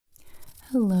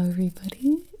Hello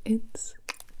everybody, it's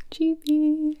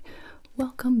Gibi.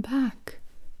 Welcome back.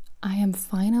 I am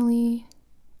finally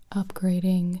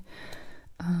upgrading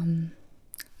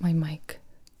my mic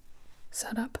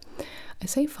setup. I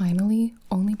say finally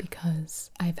only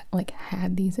because I've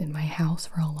had these in my house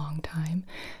for a long time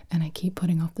and I keep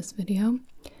putting off this video.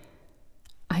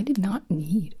 I did not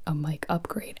need a mic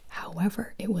upgrade.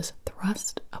 However, it was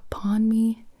thrust upon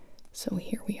me, so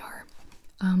here we are.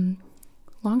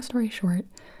 Long story short,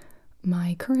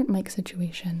 my current mic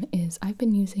situation is I've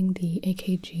been using the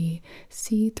AKG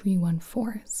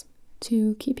C314s.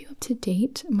 To keep you up to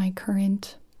date, my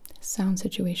current sound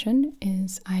situation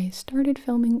is I started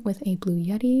filming with a Blue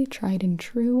Yeti, tried and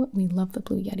true. We love the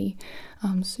Blue Yeti.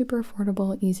 Super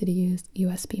affordable, easy to use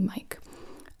USB mic.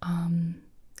 A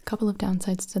couple of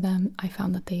downsides to them. I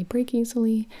found that they break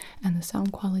easily and the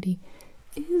sound quality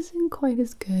isn't quite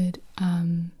as good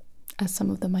as some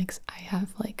of the mics I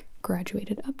have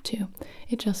graduated up to.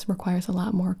 It just requires a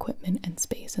lot more equipment and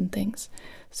space and things.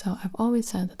 So I've always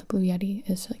said that the Blue Yeti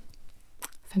is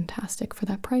fantastic for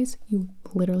that price. You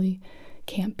literally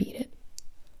can't beat it.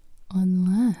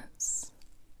 Unless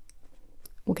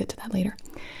we'll get to that later.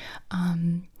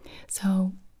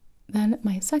 So then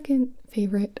my second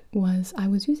favorite was I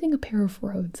was using a pair of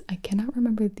Rodes. I cannot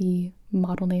remember the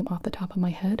model name off the top of my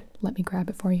head. Let me grab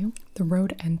it for you. The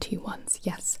Rode NT1s.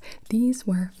 Yes, these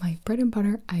were my bread and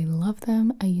butter. I love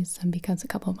them. I use them because a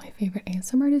couple of my favorite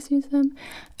ASMR artists use them.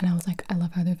 And I was like, I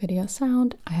love how their videos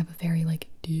sound. I have a very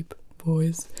deep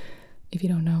voice, if you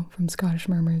don't know, from Scottish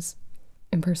Murmurs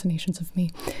impersonations of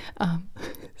me.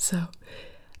 So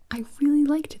I really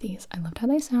liked these. I loved how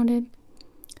they sounded.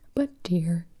 But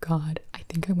dear God, I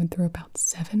think I went through about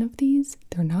 7 of these.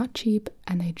 They're not cheap,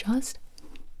 and they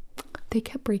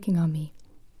kept breaking on me.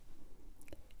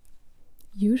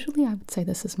 Usually I would say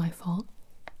this is my fault.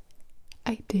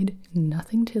 I did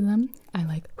nothing to them.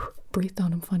 I breathed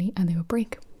on them funny and they would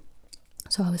break.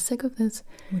 So I was sick of this.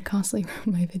 I would constantly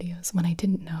ruin my videos when I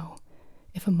didn't know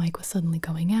if a mic was suddenly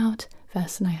going out.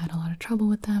 Vess and I had a lot of trouble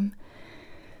with them.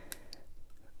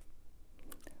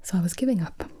 So I was giving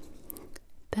up.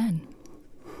 Then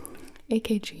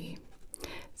AKG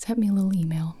sent me a little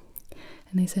email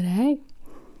and they said, hey,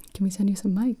 can we send you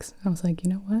some mics? I was like, you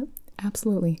know what?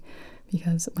 Absolutely,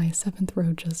 because my 7th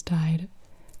Rode just died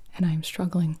and I'm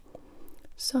struggling.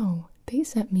 So they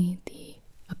sent me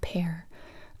a pair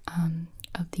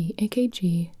of the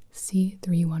AKG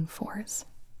C314s.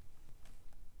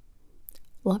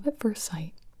 Love at first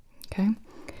sight, okay?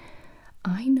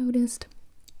 I noticed,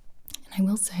 and I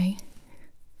will say,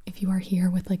 if you are here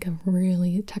with a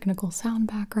really technical sound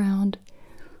background,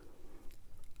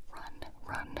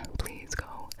 run, please go.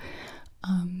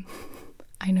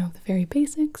 I know the very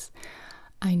basics.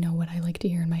 I know what I like to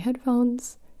hear in my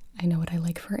headphones. I know what I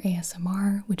like for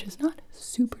ASMR, which is not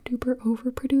super duper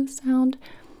overproduced sound.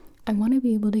 I want to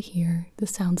be able to hear the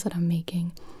sounds that I'm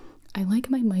making. I like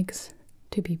my mics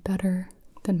to be better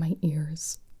than my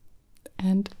ears.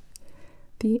 And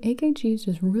the AKGs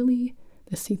just really,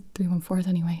 the C314s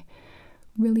anyway,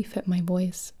 really fit my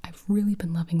voice. I've really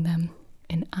been loving them.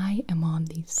 And I am on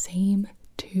the same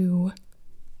 2.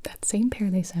 That same pair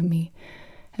they sent me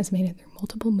has made it through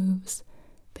multiple moves.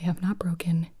 They have not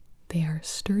broken. They are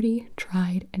sturdy,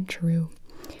 tried, and true.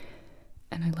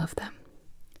 And I love them.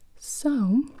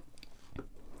 So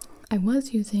I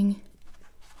was using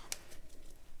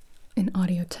an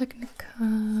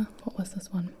Audio-Technica, what was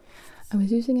this one? I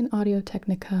was using an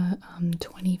Audio-Technica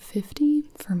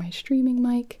 2050 for my streaming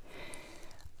mic.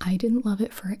 I didn't love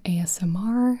it for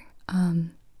ASMR,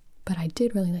 but I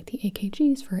did really like the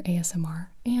AKGs for ASMR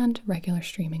and regular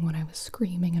streaming when I was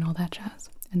screaming and all that jazz.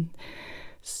 And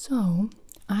so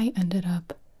I ended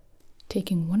up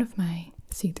taking one of my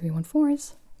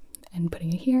C314s and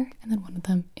putting it here, and then one of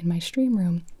them in my stream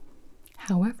room.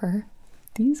 However,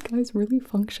 these guys really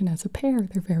function as a pair.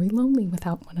 They're very lonely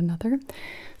without one another.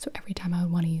 So every time I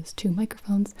would want to use 2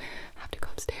 microphones, I have to go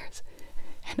upstairs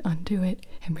and undo it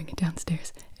and bring it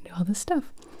downstairs and do all this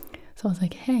stuff. So I was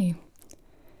like, hey,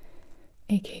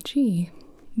 AKG,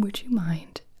 would you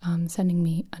mind sending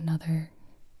me another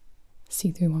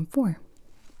C314?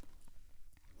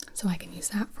 So I can use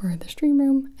that for the stream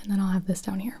room, and then I'll have this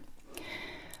down here.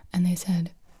 And they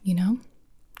said, you know,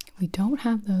 we don't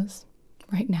have those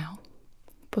right now,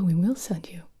 but we will send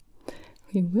you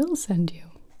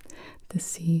the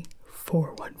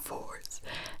C414s.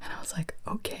 And I was like,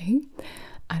 okay,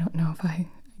 I don't know if I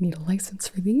need a license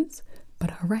for these,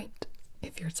 but all right,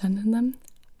 if you're sending them,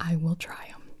 I will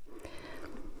try them.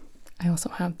 I also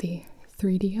have the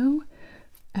 3DO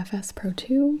FS Pro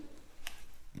 2.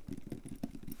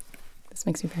 This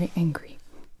makes me very angry.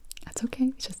 That's It's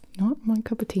okay. It's just not my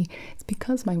cup of tea. It's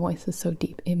because my voice is so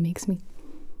deep. It makes me...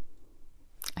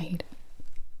 I hate it.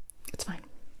 It's fine.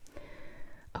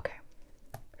 Okay.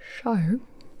 So...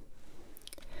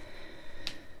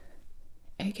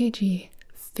 AKG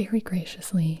very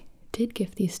graciously did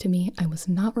gift these to me. I was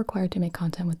not required to make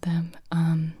content with them.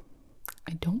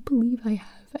 I don't believe I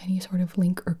have any sort of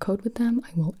link or code with them. I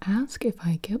will ask if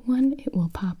I get one. It will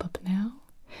pop up now.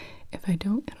 If I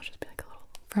don't, it'll just be like a little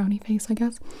frowny face, I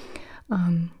guess.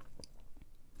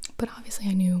 But obviously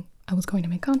I knew I was going to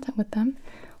make content with them.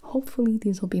 Hopefully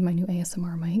these will be my new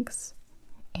ASMR mics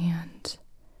and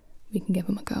we can give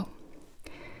them a go.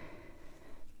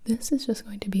 This is just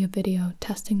going to be a video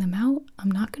testing them out.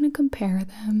 I'm not going to compare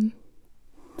them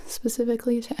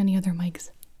specifically to any other mics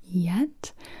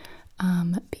yet,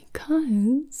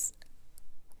 because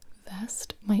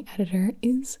Vest, my editor,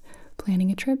 is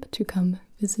planning a trip to come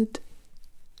visit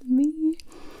me,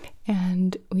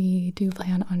 and we do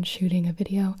plan on shooting a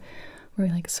video where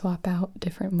we like swap out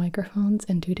different microphones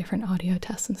and do different audio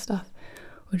tests and stuff,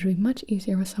 which would be much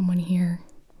easier with someone here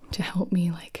to help me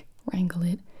like wrangle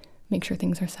it, make sure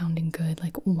things are sounding good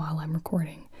like while I'm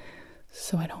recording,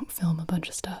 so I don't film a bunch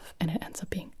of stuff and it ends up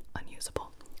being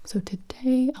unusable. So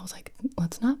today I was like,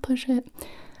 let's not push it,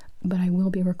 but I will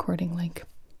be recording like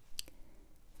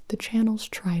the channel's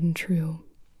tried and true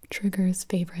triggers,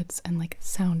 favorites, and like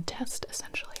sound test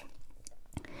essentially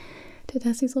to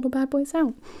test these little bad boys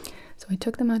out. So I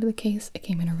took them out of the case. It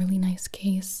came in a really nice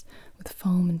case with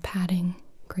foam and padding,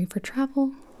 great for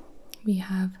travel. We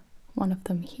have one of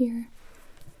them here.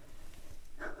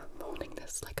 I'm holding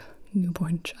this like a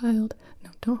newborn child.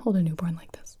 No, don't hold a newborn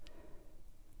like this.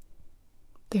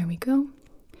 There we go.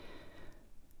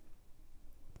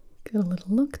 Get a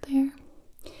little look there.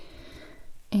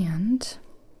 And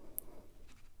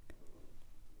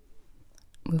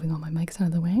moving all my mics out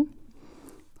of the way.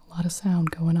 A lot of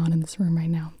sound going on in this room right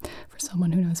now for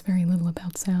someone who knows very little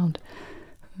about sound.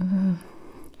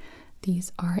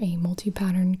 These are a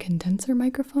multi-pattern condenser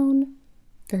microphone,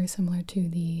 very similar to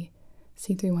the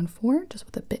C314, just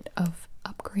with a bit of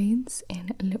upgrades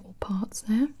in little parts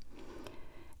there.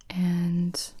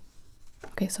 And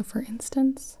okay, so for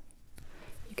instance,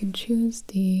 you can choose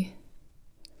the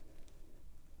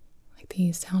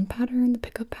sound pattern, the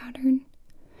pickup pattern.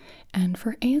 And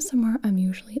for ASMR, I'm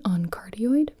usually on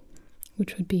cardioid,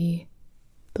 which would be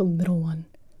the middle one.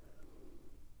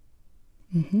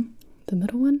 The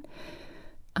middle one.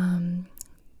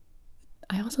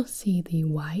 I also see the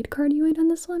wide cardioid on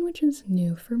this one, which is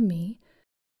new for me.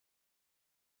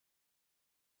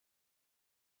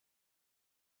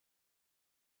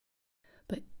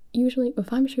 But usually,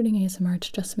 if I'm shooting ASMR, it's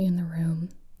just me in the room.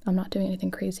 I'm not doing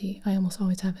anything crazy. I almost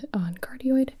always have it on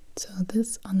cardioid. So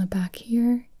this on the back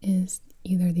here is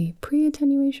either the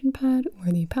pre-attenuation pad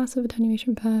or the passive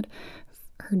attenuation pad.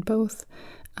 I've heard both.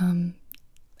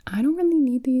 I don't really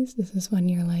need these. This is when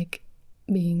you're like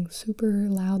being super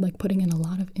loud, like putting in a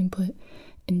lot of input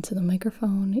into the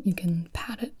microphone. You can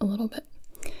pad it a little bit.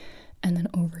 And then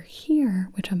over here,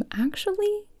 which I'm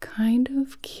actually kind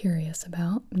of curious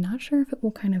about, I'm not sure if it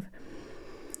will kind of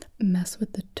mess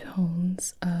with the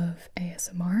tones of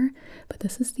ASMR, but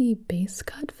this is the bass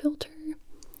cut filter.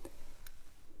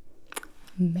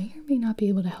 May or may not be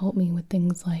able to help me with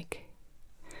things like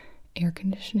air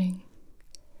conditioning,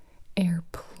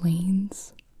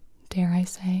 airplanes, dare I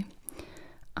say.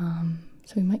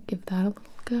 So we might give that a little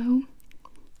go.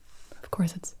 Of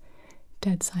course, it's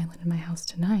dead silent in my house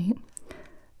tonight.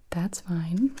 That's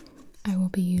fine. I will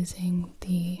be using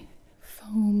the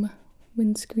foam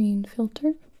windscreen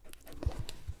filter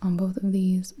on both of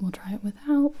these. We'll try it without,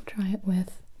 we'll try it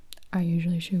with. I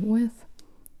usually shoot with.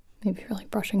 Maybe if you're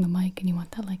like brushing the mic and you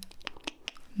want that like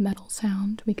metal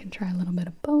sound, we can try a little bit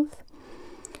of both.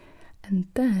 And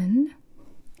then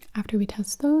after we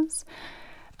test those,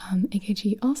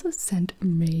 AKG also sent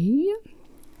me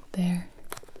their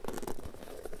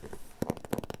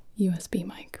USB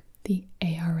mic, the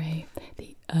ARA,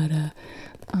 the ARA.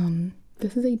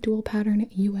 This is a dual pattern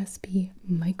USB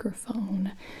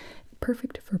microphone,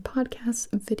 perfect for podcasts,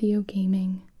 video,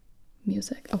 gaming,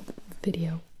 music. Oh,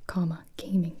 video, comma,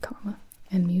 gaming, comma,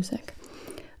 and music.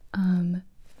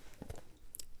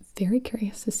 Very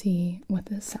curious to see what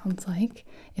this sounds like,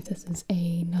 if this is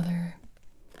another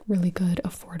really good,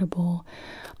 affordable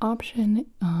option,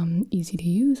 easy to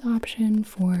use option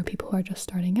for people who are just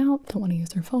starting out, don't want to use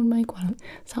their phone mic, want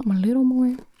something a little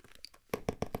more.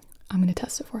 I'm going to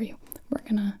test it for you. We're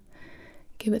going to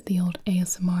give it the old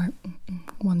ASMR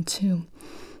 1-2.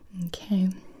 Okay,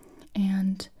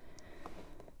 and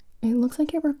it looks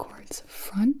like it records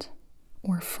front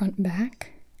or front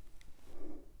back.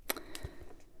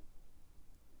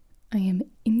 I am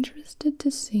interested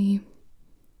to see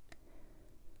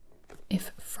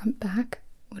if front back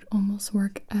would almost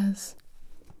work as,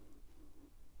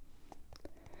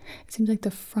 it seems like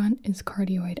the front is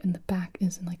cardioid and the back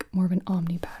is in like more of an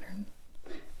omni pattern,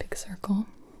 big circle.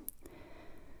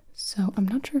 So I'm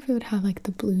not sure if it would have like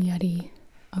the Blue Yeti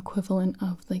equivalent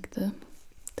of like the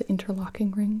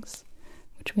interlocking rings,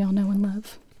 which we all know and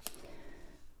love.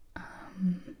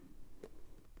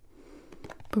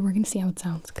 But we're gonna see how it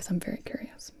sounds because I'm very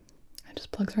curious. It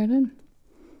just plugs right in.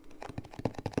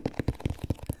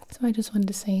 So I just wanted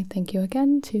to say thank you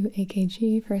again to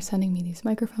AKG for sending me these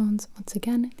microphones. Once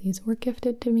again, these were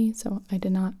gifted to me, so I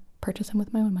did not purchase them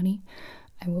with my own money.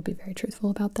 I will be very truthful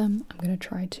about them. I'm gonna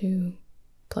try to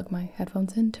plug my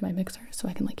headphones into my mixer so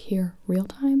I can like hear real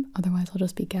time. Otherwise I'll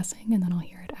just be guessing and then I'll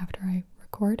hear it after I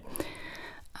record.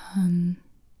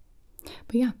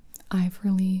 But yeah, I've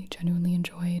really genuinely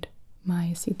enjoyed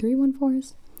my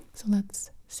C314s. So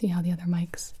let's see how the other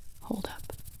mics hold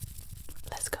up.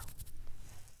 Let's go.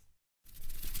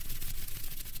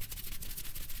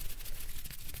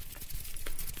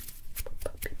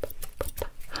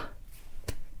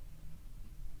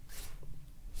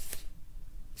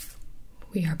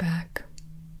 We are back.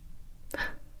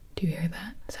 Do you hear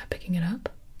that? Is that picking it up?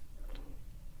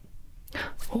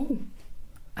 Oh,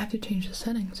 I have to change the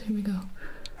settings. Here we go.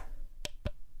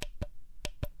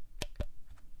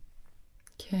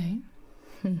 Okay.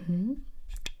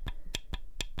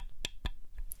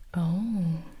 Oh.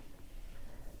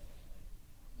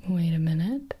 Wait a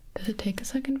minute. Does it take a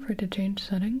second for it to change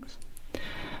settings?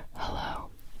 Hello.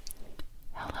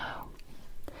 Hello.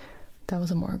 That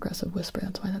was a more aggressive whisper.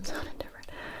 That's why that sounded different.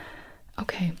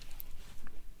 Okay.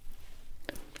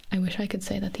 I wish I could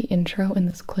say that the intro and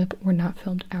this clip were not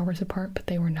filmed hours apart, but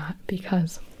they were not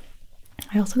because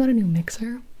I also got a new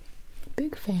mixer.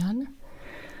 Big fan,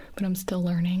 but I'm still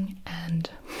learning and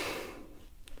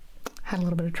had a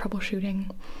little bit of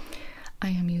troubleshooting. I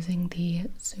am using the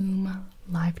Zoom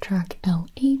LiveTrack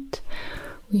L8.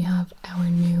 We have our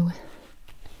new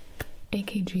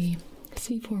AKG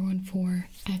C414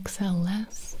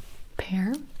 XLS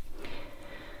pair.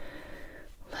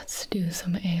 Let's do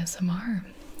some ASMR.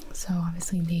 So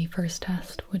obviously the first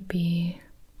test would be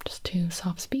just to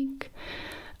soft speak.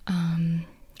 I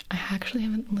actually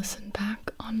haven't listened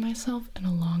back on myself in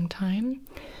a long time.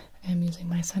 I'm using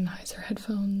my Sennheiser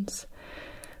headphones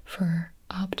for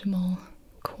optimal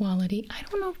quality. I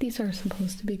don't know if these are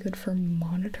supposed to be good for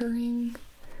monitoring,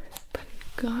 but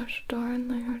gosh darn,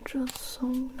 they are just so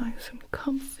nice and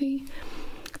comfy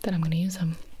that I'm gonna use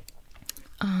them.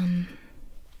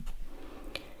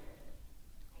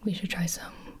 We should try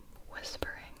some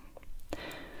whispering.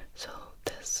 So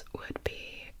this would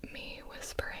be me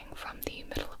whispering from the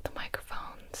middle of the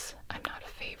microphones. I'm not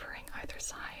favoring either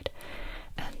side,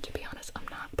 and to be honest, I'm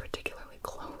not particularly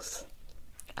close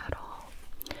at all.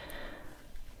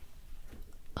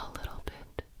 A little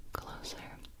bit closer.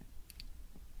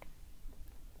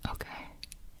 Okay.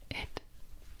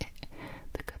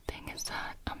 The good thing is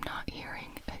that I'm not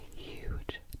hearing a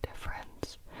huge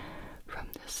difference from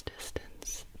this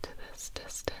distance to this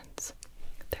distance.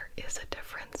 There is a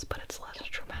difference, but it's less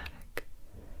dramatic.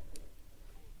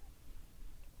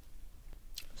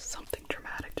 Something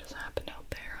dramatic just happened out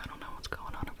there. I don't know what's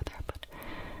going on over there, but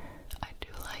I do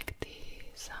like the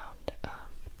sound of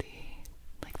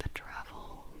the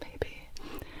travel, maybe.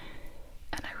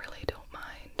 And I really don't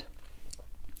mind.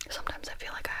 Sometimes I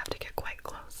feel like I have to get quite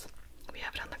close. We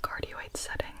have it on the cardioid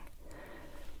setting.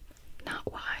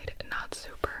 Not wide, not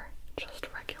super, just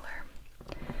regular.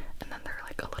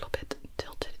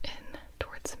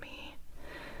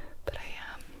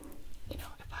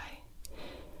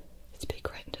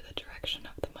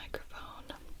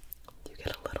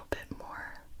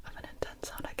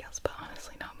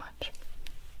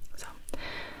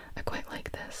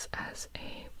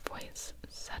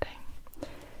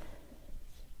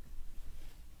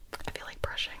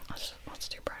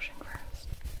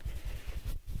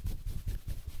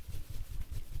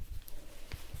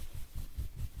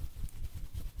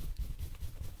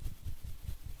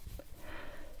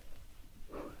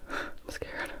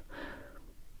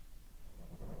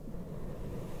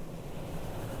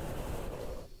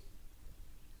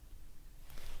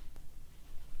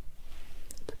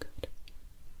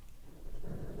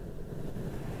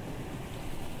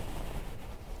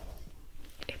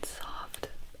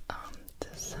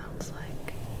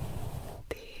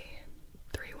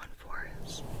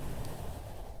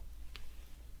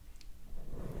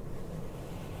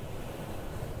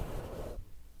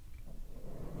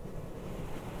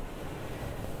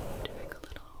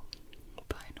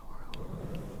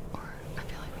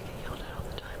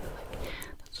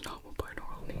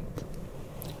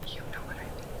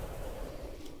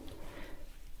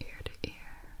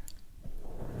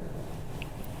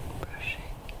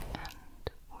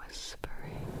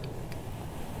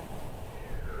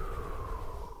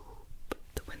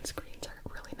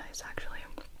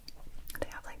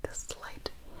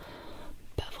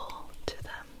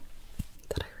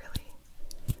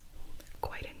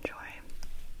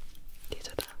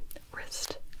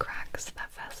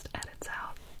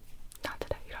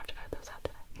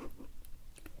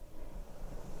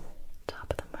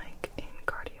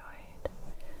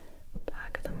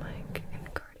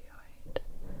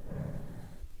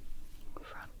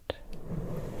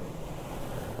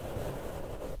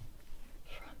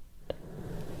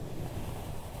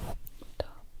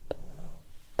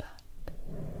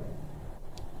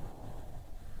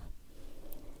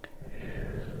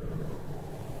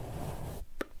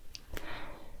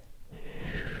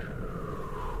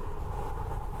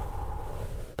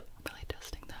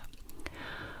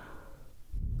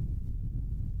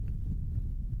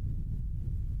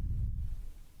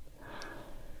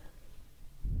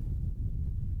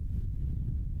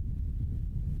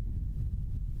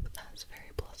 is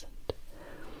very pleasant.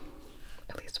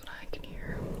 At least what I can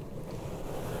hear.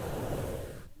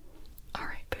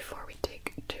 Alright, before we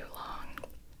take too long,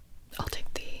 I'll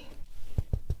take the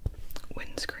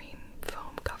windscreen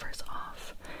foam covers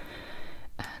off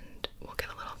and we'll get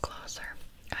a little closer.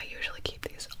 I usually keep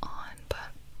these on,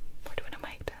 but we're doing a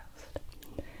mic test.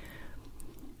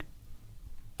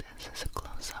 This is a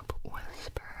close-up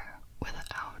whisper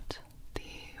without the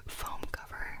foam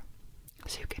cover,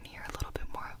 so you can hear a little bit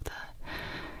more of the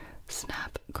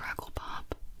snap, crackle,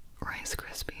 pop, Rice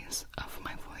Krispies of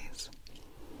my voice.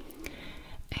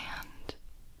 And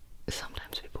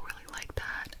sometimes people really like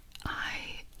that.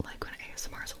 I like when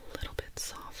ASMR is a little bit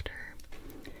softer,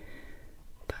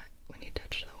 but when you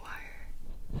touch the wire,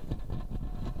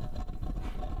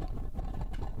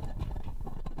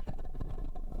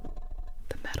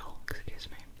 the metal, excuse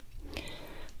me,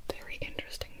 very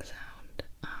interesting sound.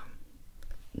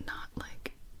 Not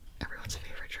like everyone's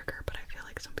favorite trigger, but I feel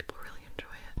like some people really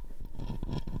enjoy it.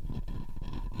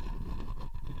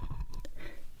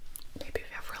 Maybe if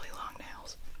you have really long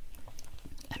nails.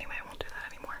 Anyway, I won't do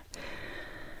that anymore.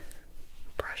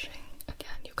 Brushing,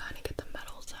 again, you kind of get the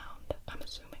metal sound, I'm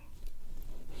assuming.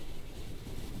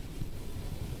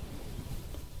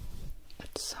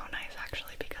 It's so nice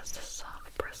actually because the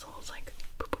soft bristles like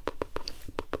boop, boop, boop, boop,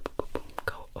 boop, boop, boop, boop,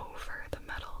 go over the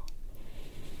metal.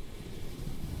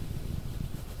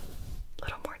 A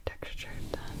little more textured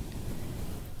than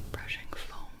brushing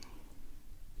foam.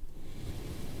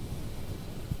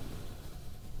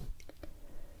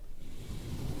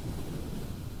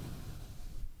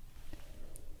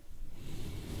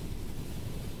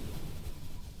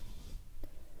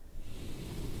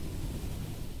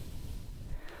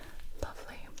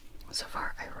 Lovely. So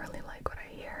far, I really like what I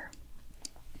hear.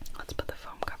 Let's put the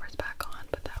foam covers back on,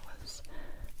 but that was...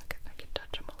 Okay, I can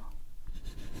touch them a little.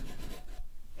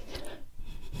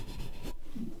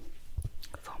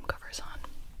 Foam covers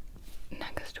on.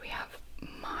 Next, we have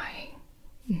my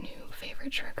new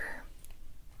favorite trigger.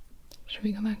 Should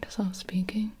we go back to soft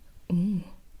speaking? Ooh.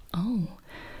 Oh.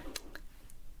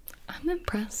 I'm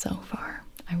impressed so far.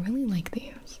 I really like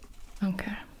these.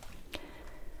 Okay.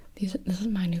 This is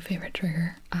my new favorite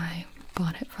trigger. I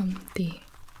bought it from the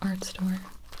art store.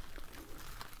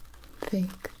 Fake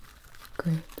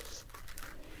Groots.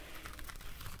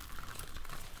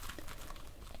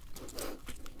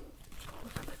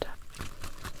 Hold on the top.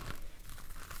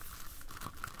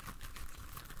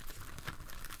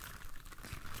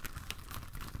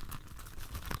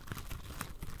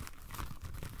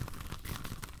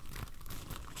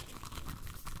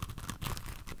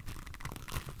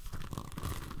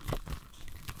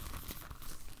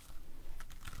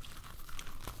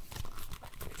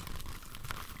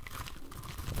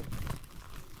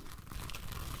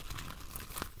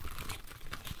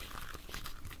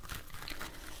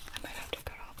 I might have to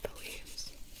cut off the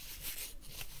leaves.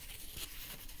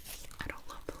 I don't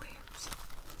love the leaves.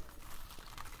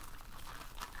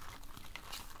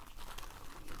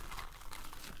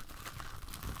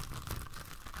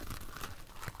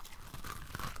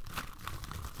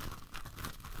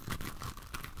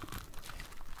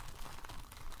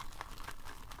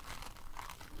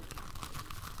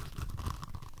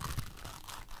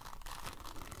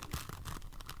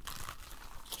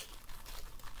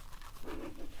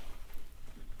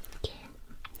 Okay.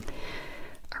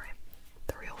 Alright,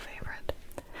 the real favorite.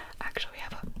 Actually, we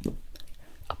have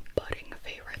a budding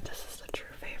favorite. This is the true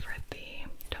favorite, the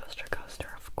toaster coaster,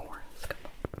 of course.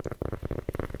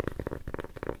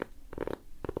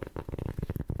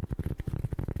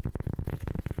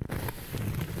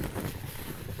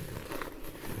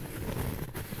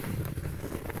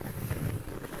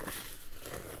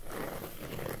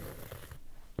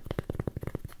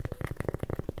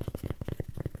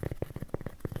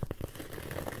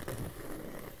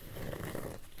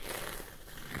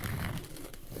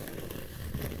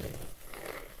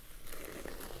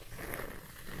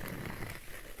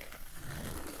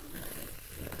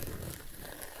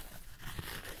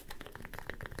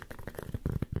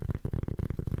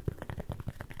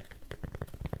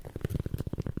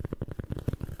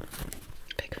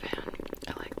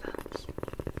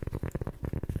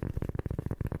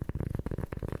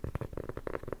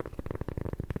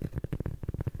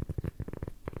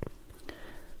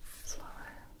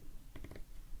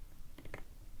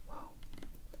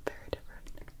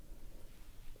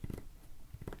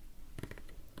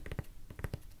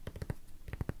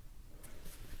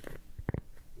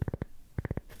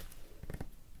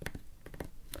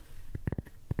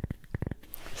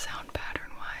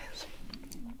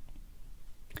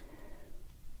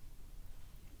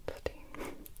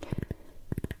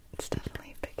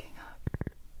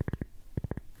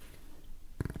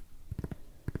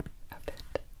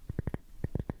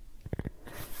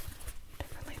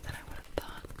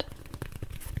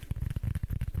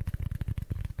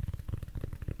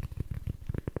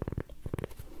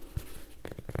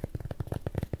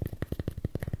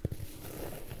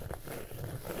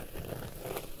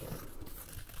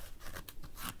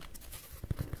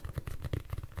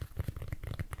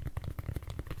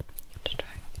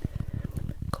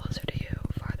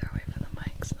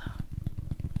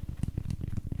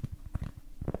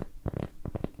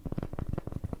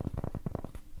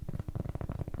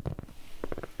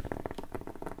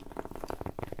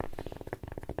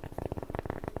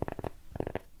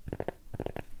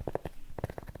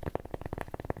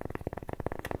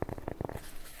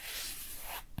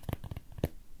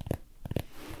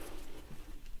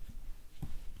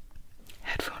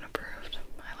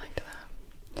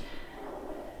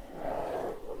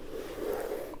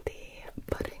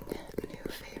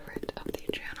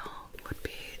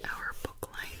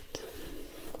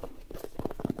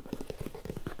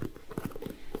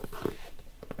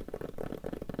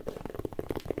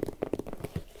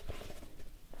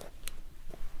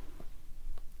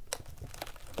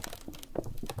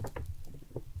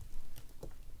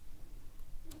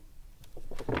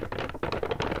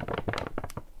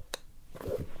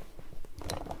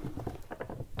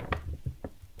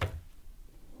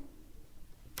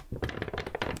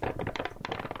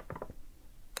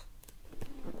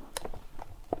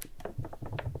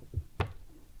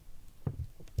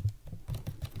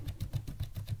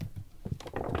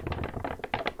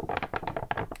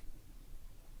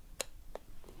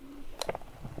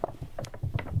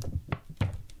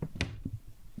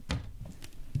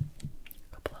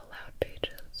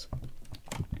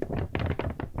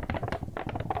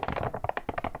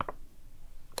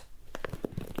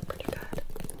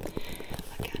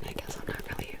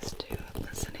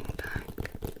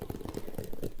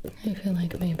 I feel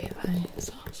like maybe if I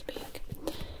soft speak,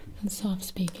 and soft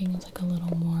speaking is like a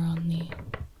little more on the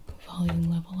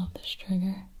volume level of this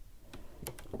trigger.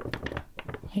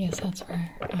 I guess that's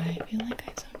where I feel like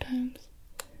I sometimes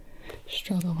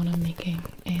struggle when I'm making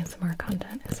ASMR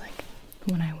content. Is like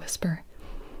when I whisper,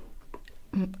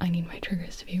 I need my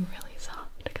triggers to be really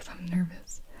soft because I'm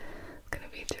nervous it's gonna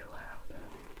be too loud.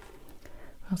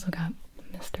 I also got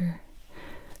Mr.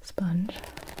 Sponge.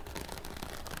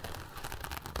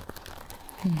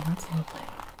 That's lovely.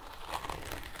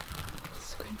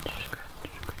 Scrunch, scrunch,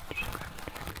 scrunch, scrunch,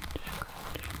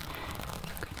 scrunch,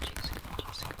 scrunchy,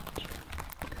 scrunchy, scrunchy.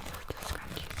 This is the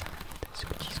scrunchy side, the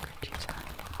scrunchy, scrunchy side.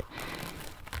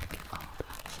 Get all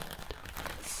that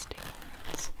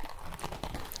stains,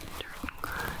 dirt and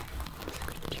grime.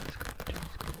 Scrunchy, scrunchy,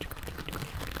 scrunchy, scrunchy.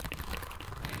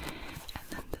 And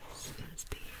then this is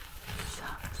the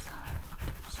soft side,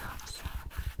 soft side,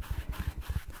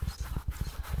 soft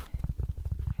side,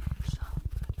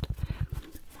 soft.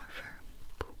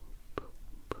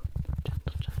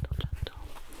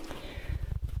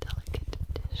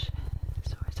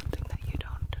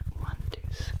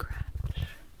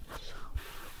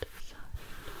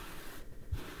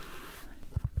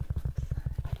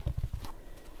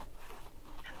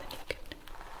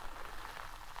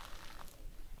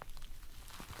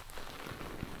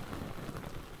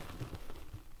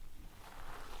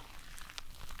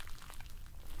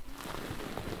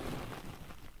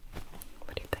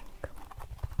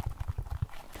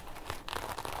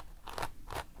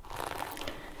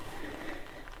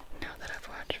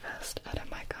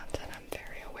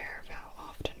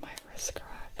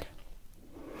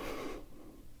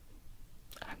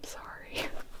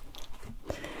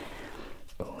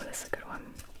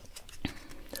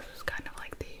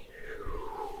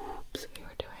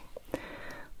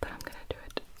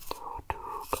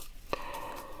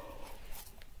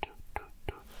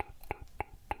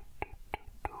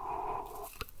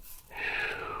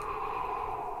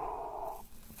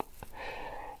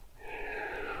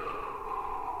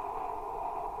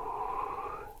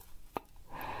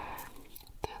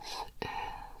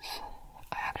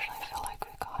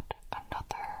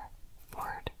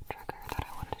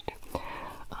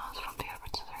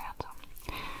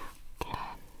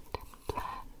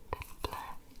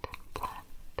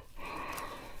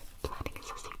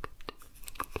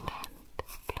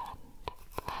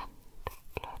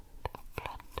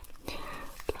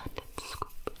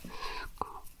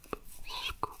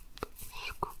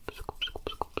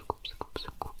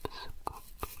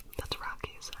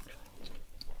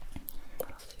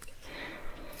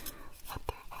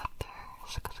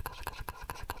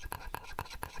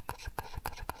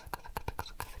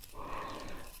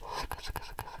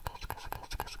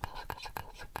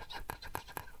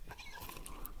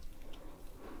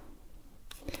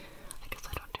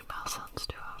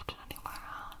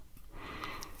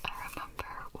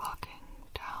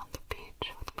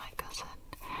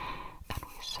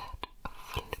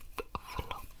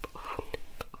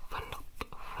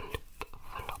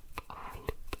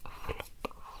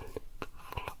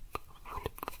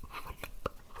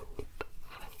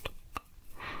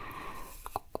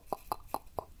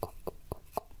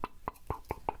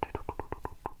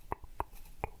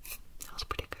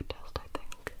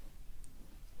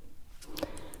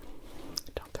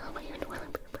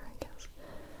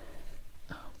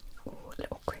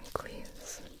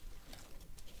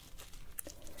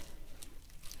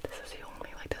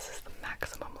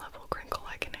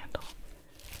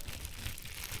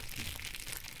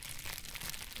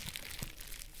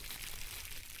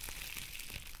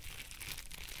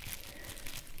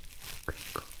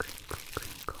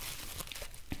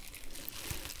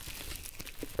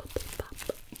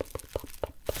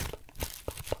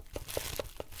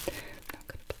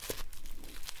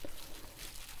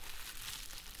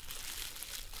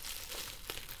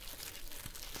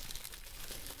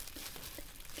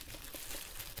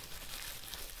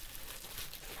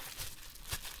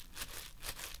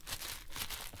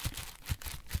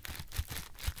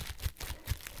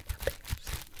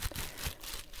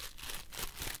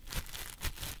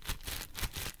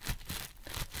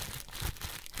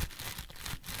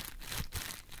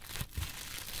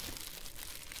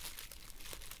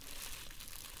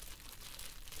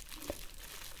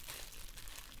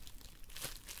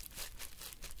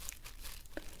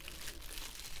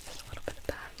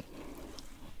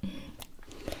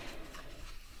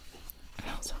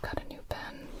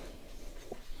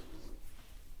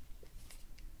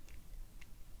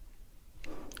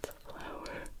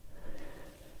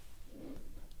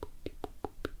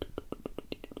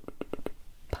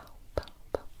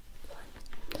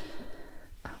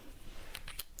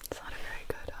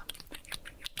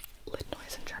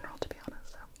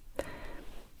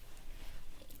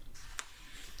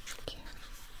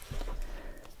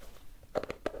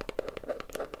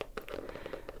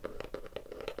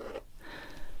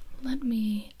 let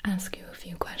me ask you a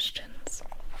few questions.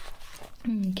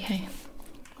 Okay,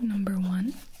 number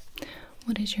one,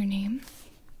 what is your name?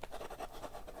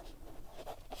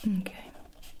 Okay.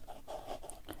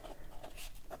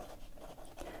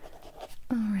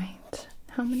 Alright,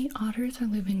 how many otters are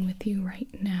living with you right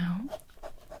now?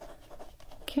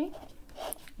 Okay,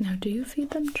 now do you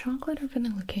feed them chocolate or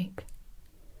vanilla cake?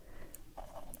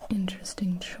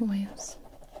 Interesting choice.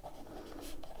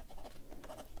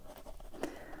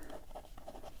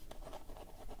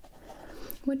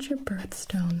 What's your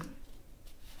birthstone?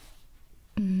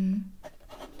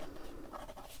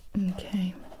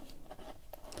 Okay.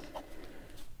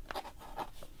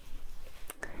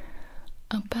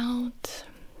 About,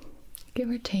 give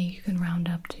or take, you can round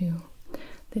up to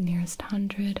the nearest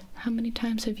 100. How many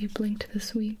times have you blinked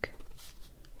this week?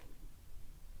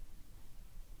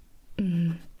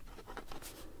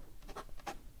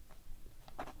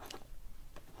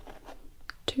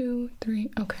 2, 3,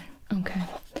 okay.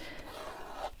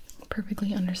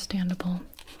 Perfectly understandable.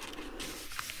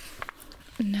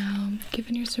 Now,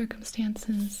 given your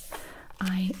circumstances,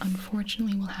 I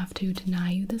unfortunately will have to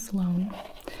deny you this loan.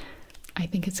 I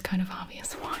think it's kind of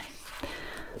obvious why.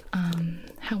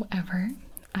 However,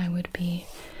 I would be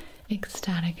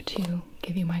ecstatic to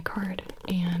give you my card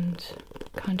and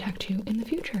contact you in the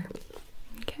future.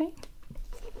 Okay?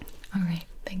 Alright,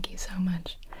 thank you so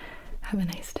much. Have a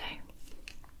nice day.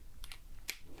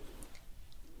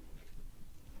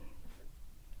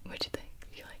 What'd you think?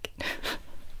 You like it?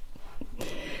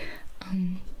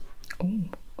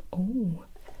 Oh.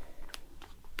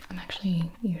 I'm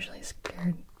actually usually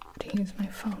scared to use my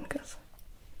phone because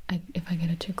if I get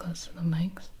it too close to the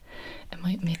mics, it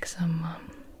might make some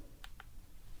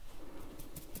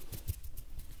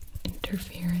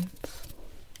interference.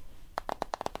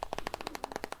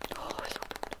 Oh, so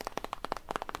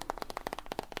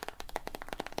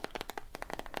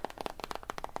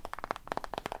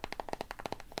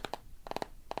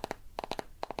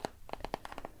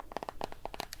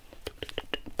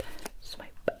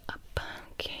swipe up.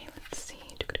 Okay, let's see.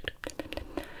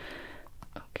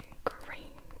 Okay,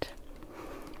 great.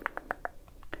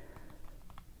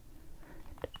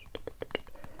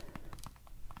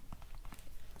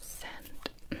 Send.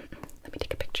 Let me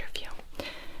take a picture of you.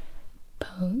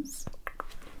 Pose.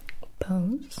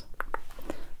 Pose.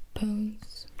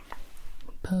 Pose.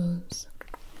 Pose.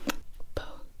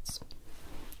 Pose.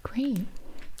 Great. You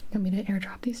want me to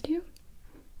airdrop these to you?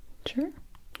 Sure.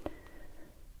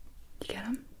 You get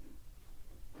them?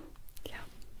 Yeah.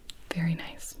 Very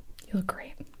nice. You look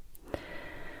great.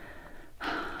 I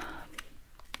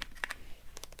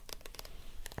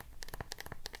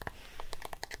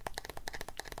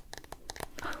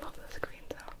love the screen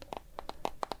sound.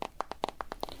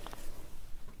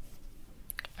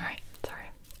 Alright, sorry.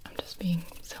 I'm just being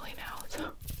silly now,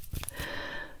 so.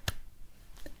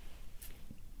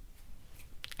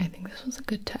 I think this was a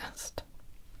good test.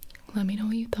 Let me know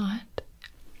what you thought.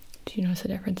 Did you notice a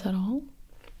difference at all?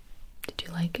 Did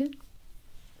you like it?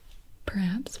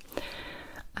 Perhaps.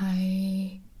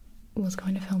 I was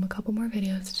going to film a couple more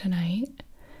videos tonight.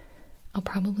 I'll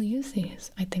probably use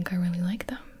these. I think I really like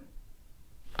them.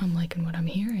 I'm liking what I'm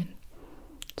hearing.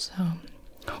 So,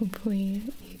 hopefully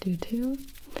you do too.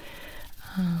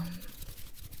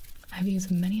 I've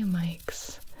used many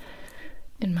mics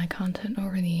in my content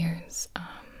over the years.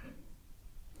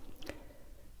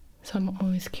 So I'm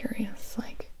always curious,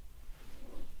 like,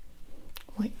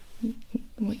 what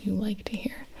you like to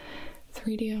hear.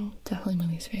 3DO, definitely my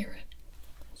least favorite.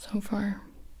 So far,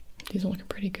 these are looking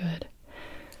pretty good.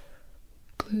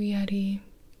 Blue Yeti,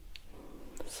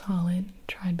 solid,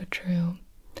 tried but true.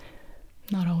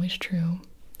 Not always true.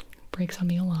 Breaks on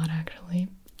me a lot, actually.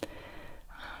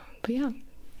 But yeah,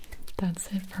 that's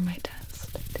it for my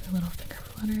test. Do a little finger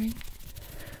fluttering.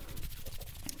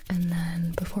 And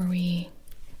then before we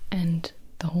end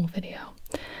the whole video,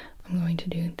 I'm going to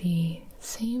do the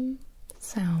same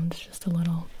sounds, just a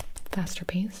little faster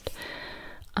paced,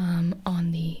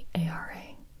 on the ARA,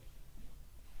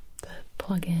 the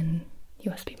plug-in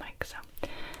USB mic. So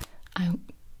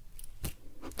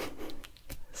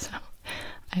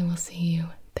I will see you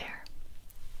there.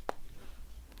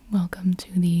 Welcome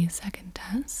to the second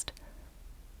test.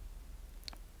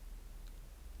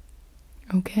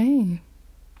 Okay.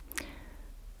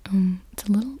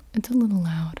 It's a little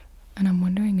loud, and I'm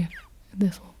wondering if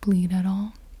this will bleed at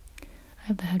all. I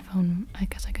have the headphone. I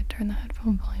guess I could turn the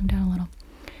headphone volume down a little.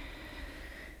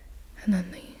 And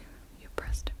then you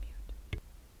press to mute.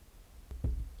 Yeah,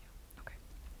 okay.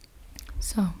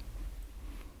 So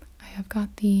I have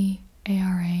got the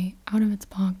ARA out of its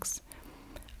box.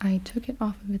 I took it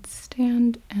off of its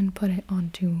stand and put it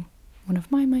onto one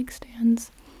of my mic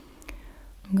stands.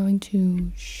 I'm going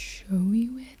to show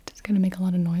you it. It's going to make a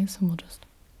lot of noise, so we'll just...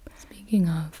 Speaking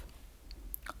of,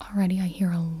 already I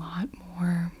hear a lot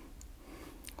more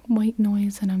white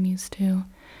noise than I'm used to,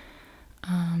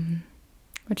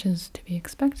 which is to be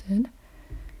expected.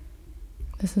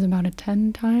 This is about a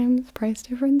 10 times price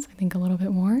difference, I think a little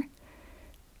bit more.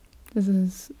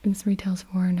 This retails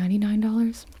for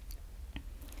 $99,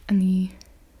 and the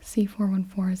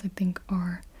C414s I think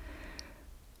are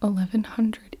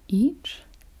 $1,100 each.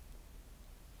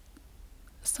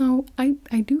 So I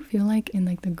do feel like in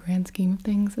like the grand scheme of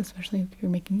things, especially if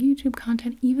you're making YouTube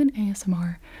content, even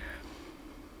ASMR,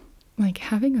 like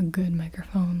having a good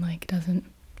microphone like doesn't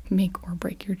make or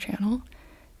break your channel.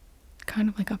 Kind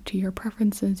of like up to your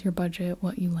preferences, your budget,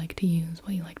 what you like to use,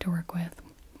 what you like to work with,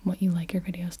 what you like your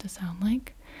videos to sound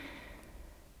like.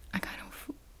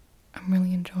 I'm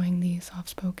really enjoying the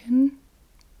soft-spoken.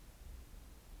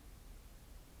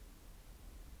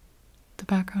 The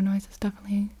background noise is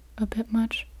definitely a bit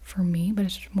much for me, but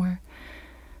it's just more,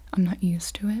 I'm not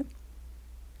used to it.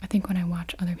 I think when I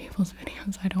watch other people's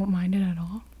videos, I don't mind it at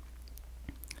all.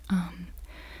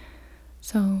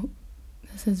 So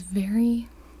this is very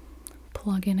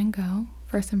plug in and go.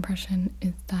 First impression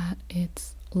is that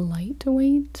it's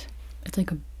lightweight. It's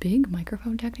like a big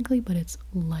microphone technically, but it's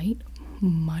light,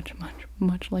 much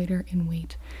lighter in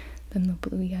weight than the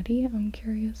Blue Yeti. I'm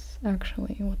curious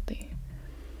actually what the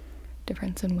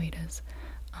difference in weight is.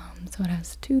 So it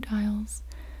has two dials.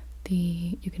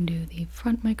 You can do the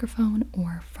front microphone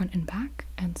or front and back,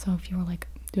 and so if you're like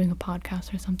doing a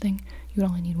podcast or something, you would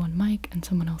only need one mic and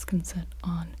someone else can sit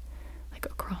on like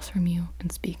across from you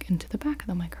and speak into the back of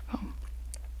the microphone.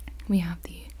 We have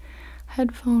the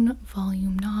headphone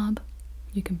volume knob.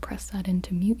 You can press that in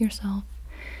to mute yourself,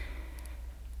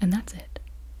 and that's it.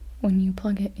 When you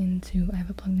plug it into, I have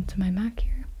it plugged into my Mac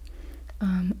here.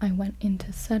 I went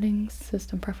into settings,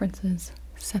 system preferences,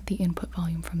 set the input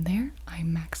volume from there. I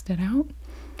maxed it out,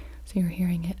 so you're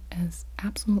hearing it as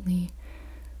absolutely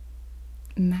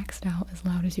maxed out, as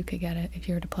loud as you could get it if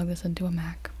you were to plug this into a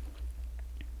Mac.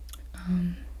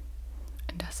 And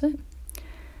that's it.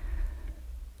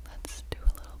 Let's do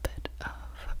a little bit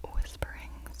of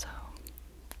whispering. So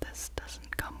this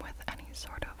doesn't come with any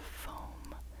sort of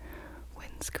foam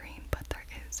windscreen, but there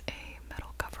is a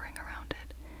metal covering around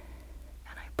it,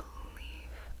 and I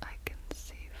believe I can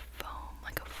see foam,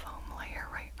 like a foam layer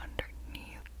right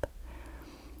underneath,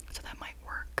 so that might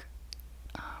work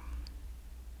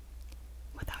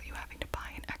without you having to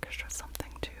buy an extra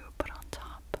something to put on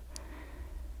top.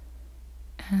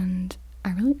 And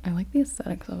I like the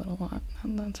aesthetics of it a lot,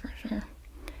 that's for sure.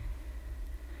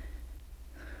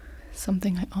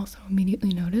 Something I also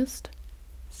immediately noticed,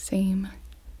 same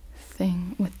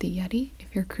thing with the Yeti.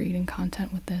 If you're creating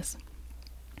content with this,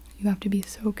 you have to be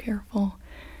so careful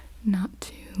not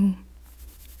to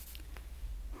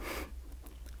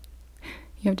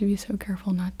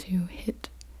hit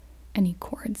any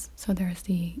cords. So there's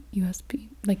the USB,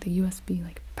 like the USB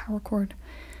like power cord,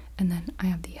 and then I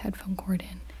have the headphone cord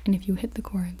in, and if you hit the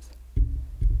cords,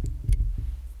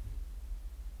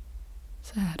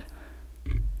 sad,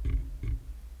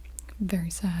 very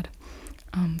sad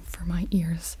for my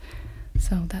ears.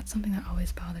 So that's something that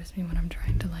always bothers me when I'm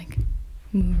trying to like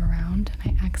move around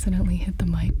and I accidentally hit the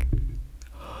mic.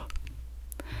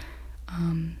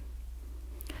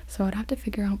 So I'd have to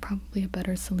figure out probably a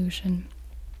better solution.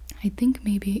 I think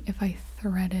maybe if I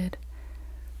threaded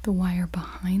the wire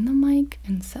behind the mic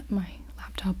and set my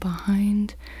laptop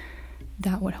behind,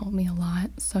 that would help me a lot.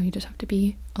 So you just have to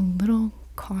be a little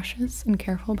cautious and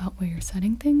careful about where you're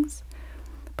setting things.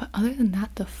 But other than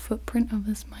that, the footprint of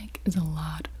this mic is a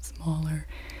lot smaller.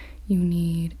 You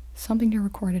need something to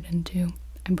record it into.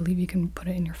 I believe you can put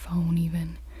it in your phone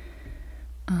even.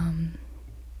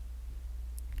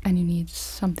 And you need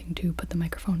something to put the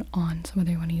microphone on. So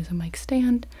whether you want to use a mic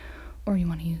stand or you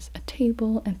want to use a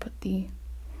table and put the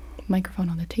microphone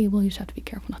on the table, you just have to be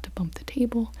careful not to bump the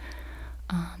table.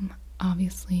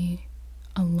 Obviously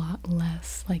a lot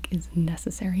less like is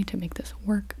necessary to make this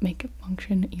work, make it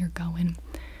function. You're going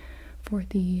for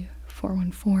the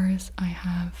 414s. I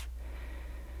have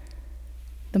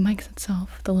the mics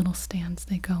itself, the little stands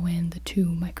they go in, the two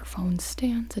microphone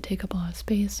stands that take up a lot of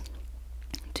space,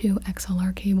 two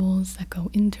XLR cables that go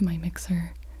into my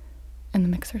mixer, and the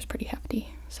mixer is pretty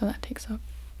hefty, so that takes up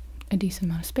a decent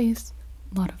amount of space,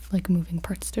 a lot of like moving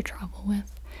parts to travel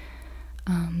with.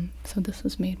 So this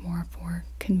was made more for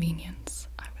convenience,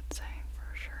 I would say,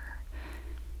 for sure.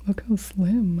 Look how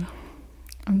slim.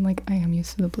 I am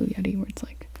used to the Blue Yeti where it's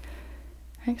like,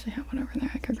 I actually have one over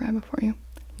there, I could grab it for you.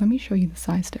 let me show you the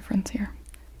size difference here.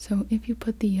 So if you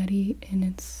put the Yeti in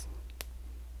its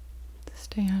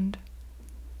stand,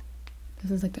 this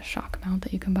is like the shock mount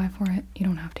that you can buy for it. You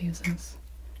don't have to use this.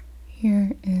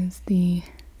 Here is the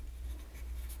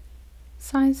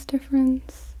size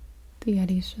difference. The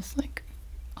Yeti's just like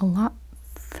a lot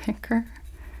thicker,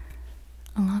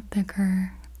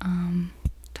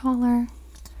 taller.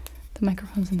 The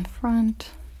microphone's in the front.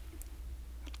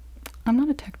 I'm not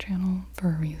a tech channel for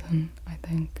a reason, I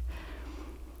think.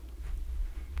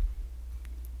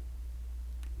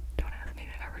 Don't ask me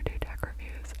to ever do tech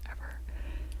reviews, ever.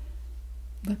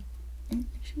 But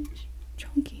it's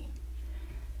chunky.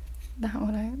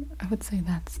 I would say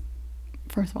that's,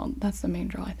 first of all, that's the main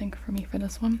draw, I think, for me for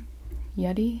this one.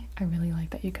 Yeti, I really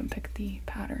like that you can pick the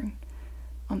pattern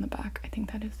on the back. I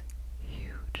think that is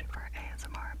huge for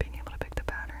ASMR, being able to pick the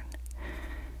pattern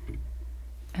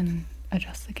and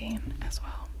adjust the gain as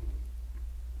well.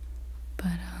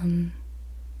 But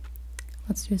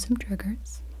let's do some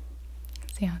triggers.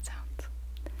 See how it sounds.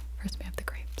 First we have the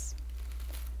grapes.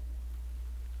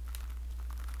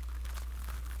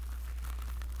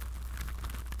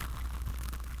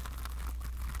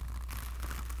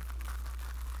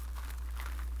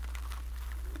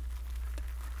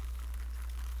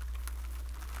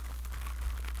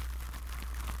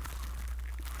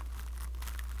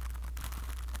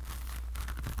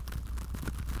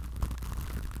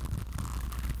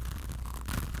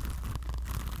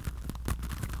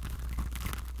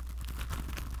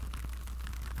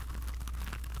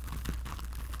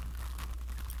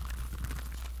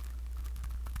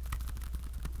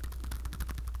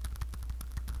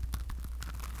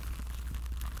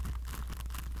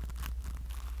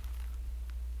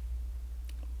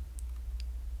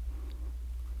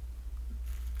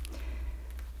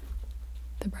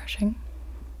 The brushing.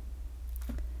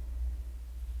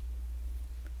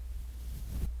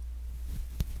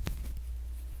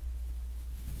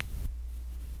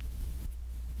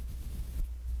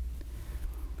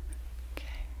 Okay,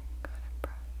 go ahead and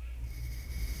brush.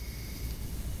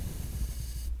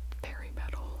 Very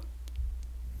metal.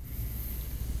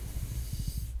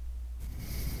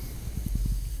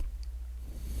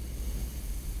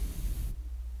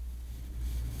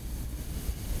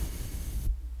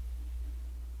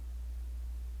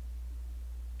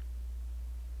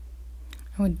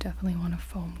 I would definitely want a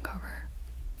foam cover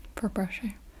for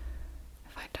brushing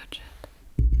if I touch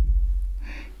it.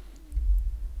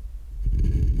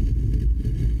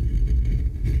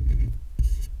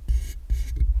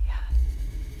 Yeah.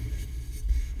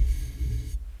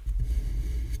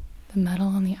 The metal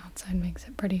on the outside makes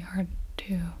it pretty hard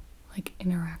to like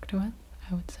interact with,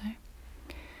 I would say.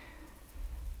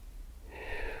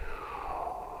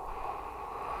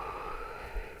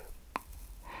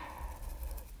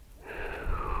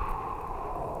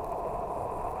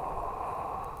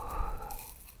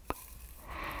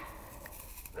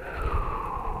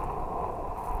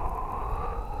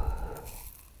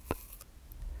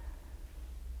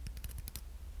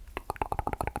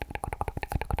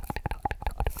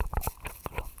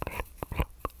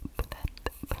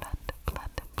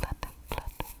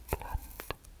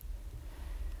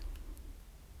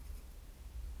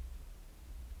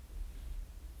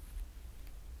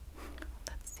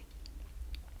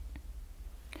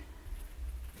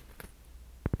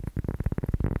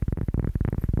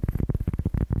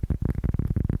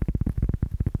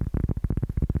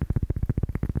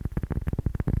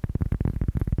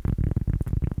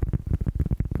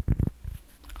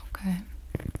 Okay.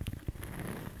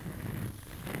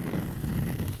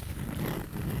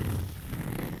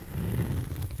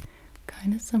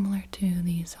 Kind of similar to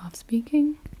the soft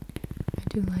speaking. I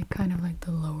do like kind of like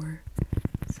the lower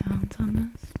sounds on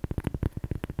this.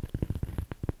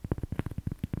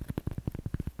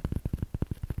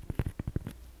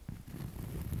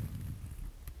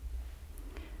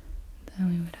 Then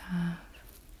we would have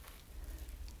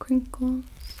crinkles.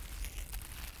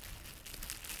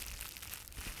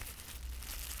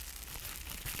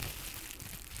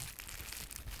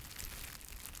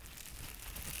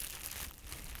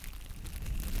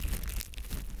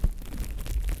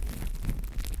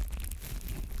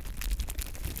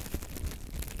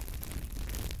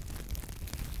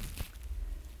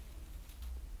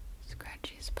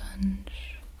 Scratchy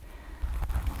sponge.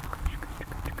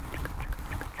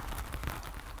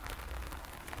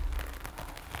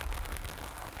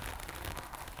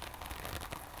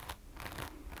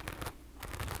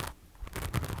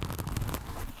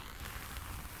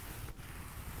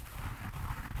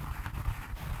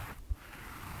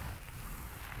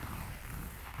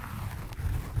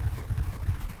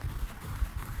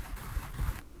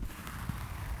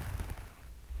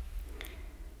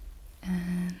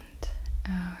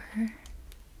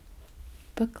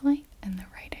 book light and the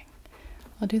writing.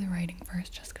 I'll do the writing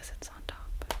first just because it's on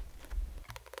top.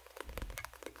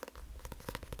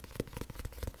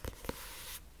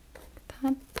 Like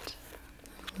that.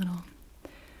 A little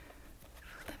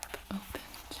flip open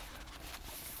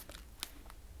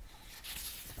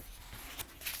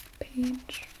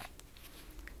page.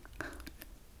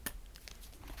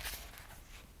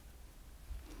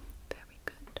 Very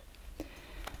good.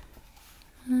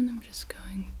 And I'm just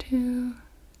going to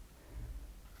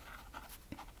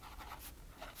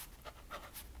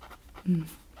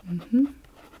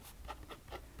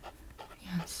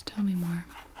Yes, tell me more.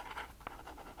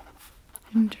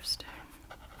 Interesting.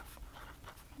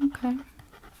 Okay.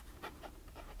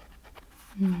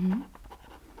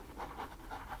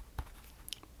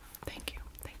 Thank you.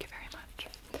 Thank you very much.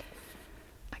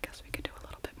 I guess we could do a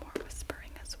little bit more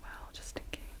whispering as well, just in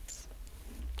case.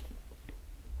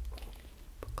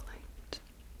 Booklight.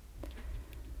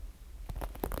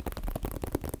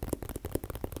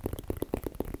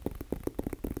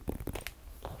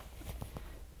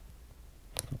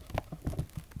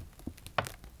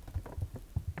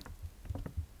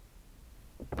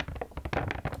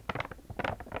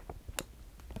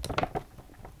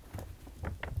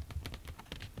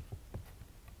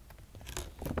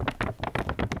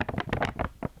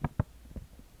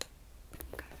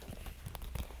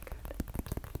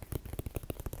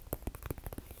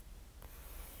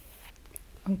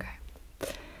 Okay.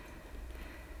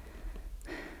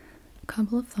 A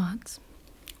couple of thoughts.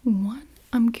 One,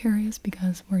 I'm curious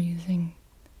because we're using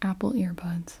Apple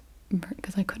earbuds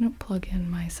because I couldn't plug in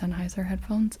my Sennheiser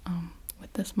headphones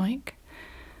with this mic.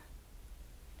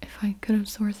 If I could have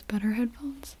sourced better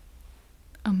headphones,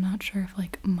 I'm not sure if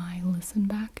like my listen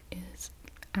back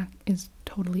is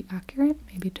totally accurate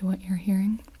maybe to what you're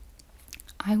hearing.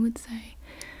 I would say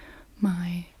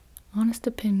my honest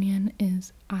opinion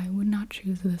is I would not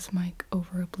choose this mic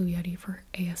over a Blue Yeti for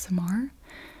ASMR.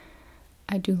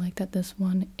 I do like that this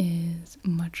one is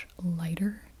much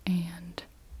lighter and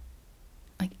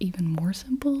like even more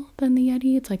simple than the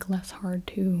Yeti. It's like less hard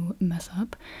to mess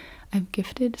up. I've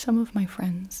gifted some of my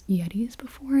friends Yetis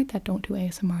before that don't do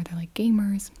ASMR. They're like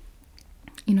gamers.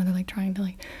 You know, they're like trying to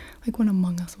like when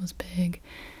Among Us was big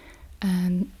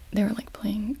and they were like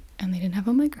playing and they didn't have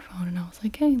a microphone and I was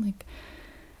like, hey, like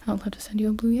I would love to send you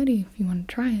a Blue Yeti if you want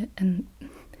to try it, and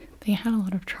they had a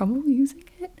lot of trouble using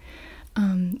it.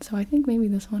 So I think maybe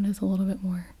this one is a little bit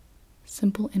more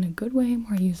simple in a good way,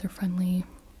 more user-friendly.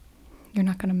 You're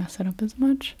not going to mess it up as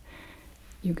much.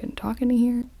 You can talk into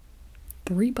here.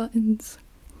 3 buttons,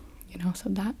 you know, so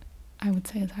that I would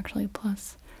say is actually a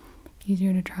plus.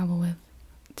 Easier to travel with,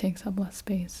 takes up less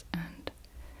space and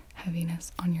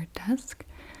heaviness on your desk.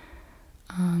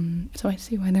 So I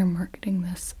see why they're marketing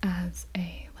this as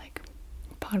a like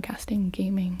podcasting,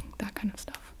 gaming, that kind of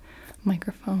stuff,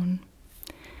 microphone.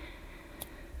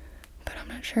 But I'm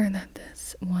not sure that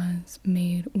this was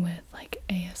made with like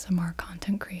ASMR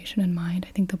content creation in mind.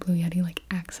 I think the Blue Yeti like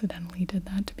accidentally did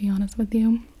that, to be honest with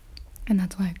you. And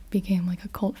that's why it became like a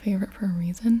cult favorite for a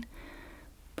reason.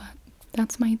 But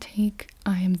that's my take.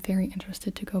 I am very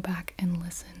interested to go back and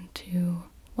listen to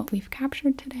what we've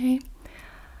captured today.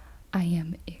 I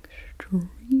am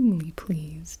extremely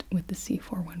pleased with the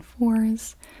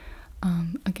C414s.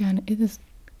 Again,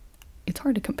 it's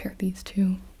hard to compare these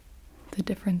two. The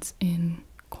difference in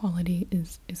quality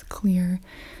is clear.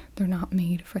 They're not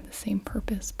made for the same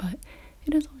purpose, but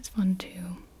it is always fun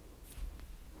to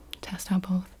test out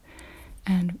both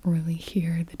and really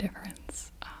hear the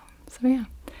difference. So yeah,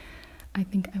 I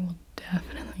think I will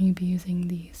definitely be using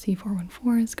the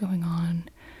C414s going on,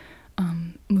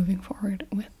 moving forward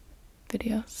with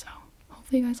videos. So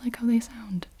hopefully you guys like how they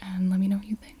sound and let me know what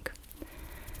you think.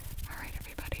 Alright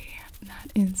everybody,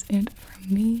 that is it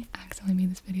from me. I accidentally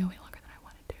made this video way longer than I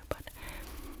wanted to, but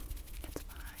it's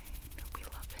fine. We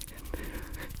love it.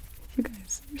 You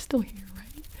guys, you're still here,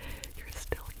 right? You're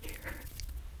still here.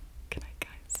 Good night,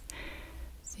 guys.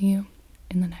 See you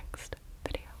in the next